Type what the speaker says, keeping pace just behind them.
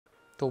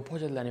तो बहुत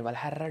जल्द आने वाला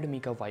है रेडमी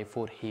का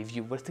Y4 हे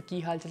व्यूवर्स। की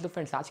हाल चल। तो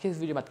फ्रेंड्स आज के इस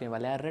वीडियो में बात करने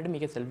वाला है रेडमी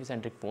के selfie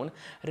centric phone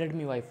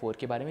Redmi Y4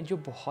 के बारे में, जो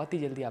बहुत ही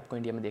जल्दी आपको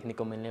इंडिया में देखने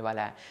को मिलने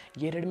वाला है।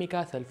 ये रेडमी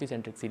का सेल्फी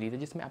सेंट्रिक सीरीज़ है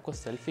जिसमें आपको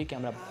सेल्फी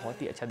कैमरा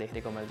बहुत ही अच्छा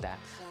देखने को मिलता है।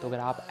 तो अगर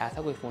आप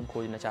ऐसा कोई फ़ोन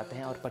खोजना चाहते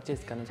हैं और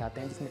परचेज़ करना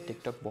चाहते हैं जिसमें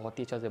टिकटॉक बहुत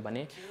ही अच्छा से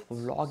बने,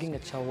 व्लॉगिंग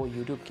अच्छा हो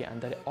यूट्यूब के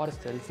अंदर और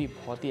सेल्फी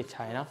बहुत ही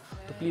अच्छा है ना,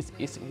 तो प्लीज़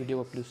इस वीडियो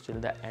को प्लीज़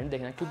टिल द एंड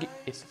देखना, क्योंकि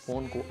इस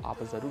फ़ोन को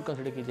आप ज़रूर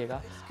कंसिडर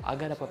कीजिएगा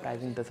अगर आपका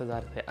प्राइसिंग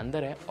 10,000 से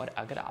अंदर है और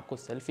अगर आपको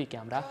सेल्फी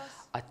कैमरा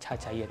अच्छा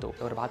चाहिए तो।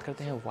 और बात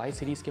करते हैं वाई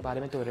सीरीज़ के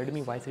बारे में, तो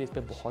रेडमी वाई सीरीज़ पे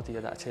बहुत ही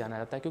ज़्यादा अच्छा जाना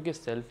जाता है क्योंकि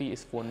सेल्फी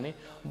इस फ़ोन में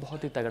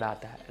बहुत ही तगड़ा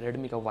आता है।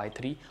 रेडमी का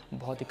Y3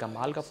 बहुत ही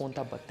कमाल का फ़ोन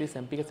था, 32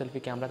 MP का सेल्फी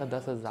कैमरा था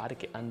 10,000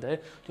 के अंदर,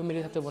 जो मेरे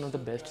हिसाब से one of the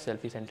best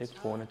selfie centric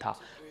phone था।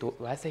 तो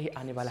वैसे ही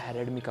आने वाला है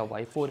रेडमी का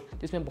Y4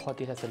 जिसमें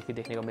बहुत ही अच्छा सेल्फी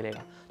देखने को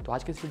मिलेगा। तो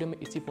आज के इस वीडियो में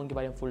इसी फ़ोन के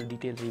बारे में फुल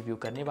डिटेल रिव्यू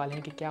करने वाले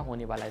हैं कि क्या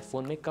होने वाला है इस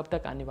फ़ोन में, कब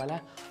तक आने वाला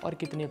है और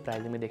कितने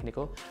प्राइस में देखने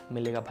को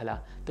मिलेगा भला।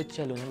 तो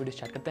चलो ना वीडियो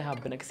स्टार्ट करते हैं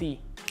आप बिना किसी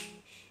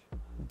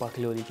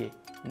बकलोरी के।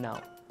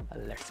 Now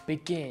let's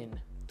begin.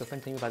 तो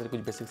फ्रेंड्स नहीं बात करें कुछ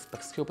बेसिक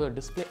स्पेक्स के ऊपर,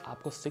 डिस्प्ले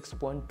आपको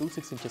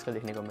 6.26 इंचेस का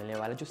देखने को मिलने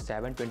वाला है जो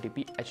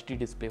 720p HD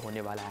डिस्प्ले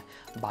होने वाला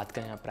है। बात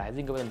करें यहाँ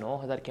प्राइसिंग के बाद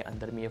 9,000 के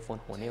अंदर में ये फ़ोन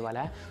होने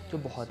वाला है जो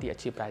बहुत ही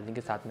अच्छी प्राइसिंग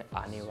के साथ में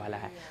आने वाला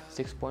है।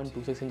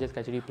 6.26 इंचेस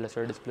का HD प्लस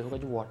डिस्प्ले होगा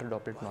जो वाटर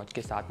ड्रॉपलेट नॉच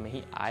के साथ में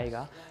ही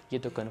आएगा, ये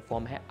तो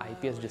कन्फर्म है।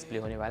 IPS डिस्प्ले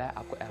होने वाला है,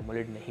 आपको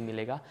एमोलेड नहीं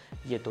मिलेगा,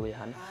 ये तो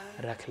ध्यान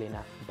रख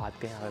लेना। बात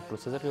करें यहाँ पर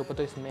प्रोसेसर के ऊपर,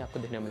 तो इसमें आपको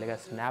देखने को मिलेगा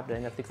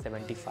स्नैपड्रैगन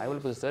 675 वाला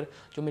प्रोसेसर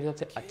जो मेरे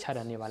हिसाब से अच्छा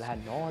रहने वाला है।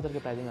 9,000 के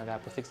प्राइसिंग में अगर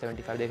आपको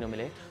 675 देखने को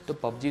मिले तो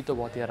PUBG तो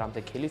बहुत ही आराम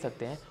से खेल ही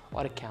सकते हैं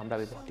और कैमरा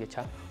भी बहुत ही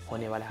अच्छा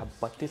होने वाला है।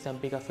 32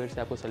 MP का फिर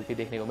से आपको सेल्फी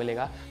देखने को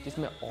मिलेगा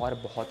जिसमें और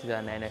बहुत ही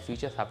ज़्यादा नए नए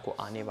फीचर्स आपको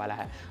आने वाला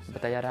है।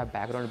 बताया जा रहा है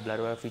बैकग्राउंड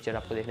ब्लर वाला फीचर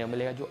आपको देखने को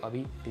मिलेगा जो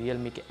अभी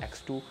Realme के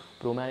X2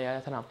 Pro में आया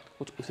था ना,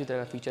 कुछ उसी तरह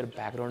का फीचर,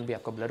 बैकग्राउंड भी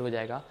आपका ब्लर हो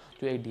जाएगा।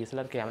 जो एक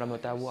DSLR कैमरा में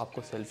होता है वो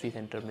आपको सेल्फी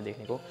सेंटर में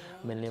देखने को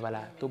मिलने वाला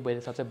है। तो मेरे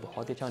हिसाब से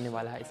बहुत ही अच्छा होने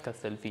वाला है इसका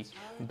सेल्फी।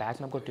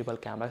 बैक में आपको ट्रिपल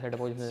कैमरा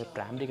सेटअप होगा जिसमें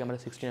प्राइमरी कैमरा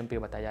 16 MP का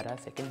बताया जा रहा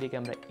है, सेकेंडरी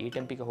कैमरा 8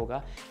 MP का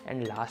होगा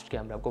एंड लास्ट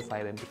कैमरा आपको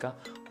 5 MP का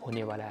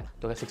होने वाला है।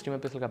 तो अगर 60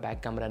 MP का बैक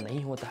कैमरा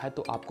नहीं होता है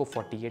तो आपको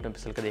 48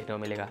 MP का देखने को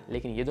मिलेगा,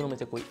 लेकिन ये दोनों में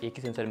से कोई एक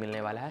ही सेंसर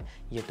मिलने वाला है,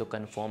 ये तो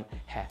कंफर्म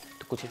है।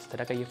 तो कुछ इस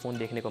तरह का ये फ़ोन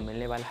देखने को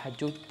मिलने वाला है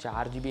जो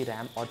 4GB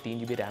रैम और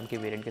 3GB रैम के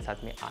वेरिएंट के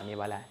साथ में आने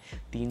वाला है।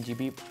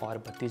 3GB और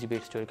 32GB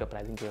स्टोरेज का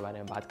प्राइसिंग के बारे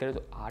में बात करें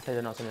तो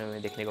 8,999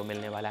 में देखने को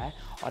मिलने वाला है।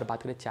 और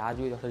बात करें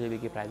 4GB 2GB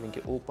की प्राइसिंग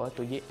के ऊपर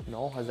तो ये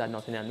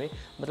 9,999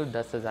 मतलब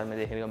 10,000 में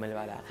देखने को मिलने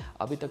वाला है।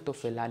 अभी तक तो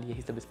फिलहाल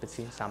यही सब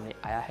स्पेसिफिकेशन सामने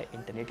आया है,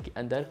 इंटरनेट के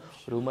अंदर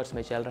रूमर्स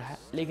में चल रहा है,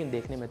 लेकिन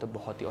देखने में तो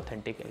बहुत ही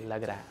ऑथेंटिक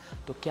लग रहा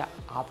है। तो क्या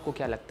आपको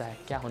क्या लगता है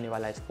क्या होने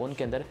वाला है इस फ़ोन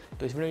के अंदर,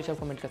 तो इस वीडियो में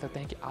आप कमेंट कर सकते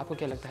हैं कि आपको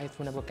क्या लगता है इस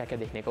फोन में आपको क्या क्या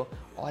देखने को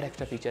और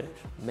एक्स्ट्रा फीचर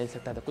मिल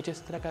सकता है। तो कुछ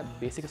इस तरह का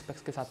बेसिक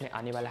स्पेक्स के साथ में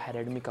आने वाला है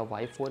रेडमी का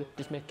Y4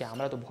 जिसमें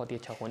कैमरा तो बहुत ही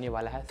अच्छा होने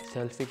वाला है।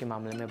 सेल्फी के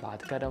मामले में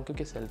बात कर रहा हूँ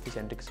क्योंकि सेल्फी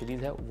सेंट्रिक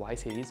सीरीज़ है वाई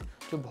सीरीज़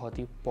जो बहुत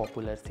ही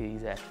पॉपुलर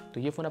सीरीज़ है। तो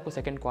ये फ़ोन आपको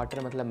सेकंड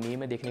क्वार्टर मतलब मई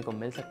में देखने को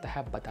मिल सकता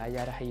है। बताया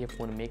जा रहा है ये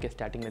फ़ोन मई के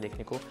स्टार्टिंग में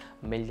देखने को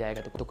मिल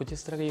जाएगा। तो कुछ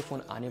इस तरह का ये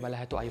फ़ोन आने वाला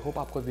है। तो आई होप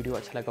आपको वीडियो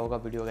अच्छा लगा होगा।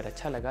 वीडियो अगर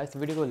अच्छा लगा इस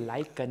वीडियो को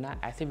लाइक करना,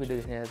 ऐसे वीडियो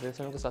देखने जाते हैं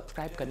चैनल को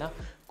सब्सक्राइब करना,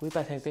 कोई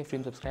पैसे नहीं फ्री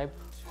में सब्सक्राइब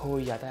हो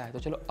ही जाता है। तो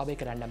चलो अब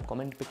एक रैंडम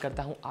कमेंट पिक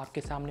करता हूँ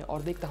आपके सामने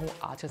और देखता हूँ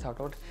आज का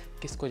शॉर्ट आउट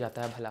किसको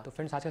जाता है भला। तो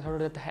फ्रेंड्स आज का शॉर्ट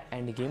आउट जाता है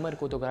एंड गेमर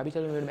को। तो अगर अभी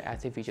चलो वीडियो में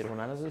ऐसे फीचर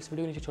होना ना, तो इस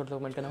वीडियो के नीचे छोटा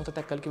कमेंट करना, हो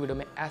सकता है कल की वीडियो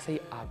में ऐसे ही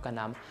आपका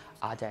नाम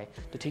आ जाए।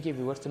 तो ठीक है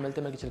व्यूअर्स से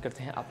मिलते हैं,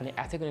 करते हैं अपने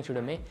ऐसे नेक्स्ट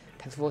वीडियो में।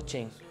 Thanks for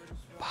watching,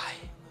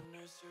 bye.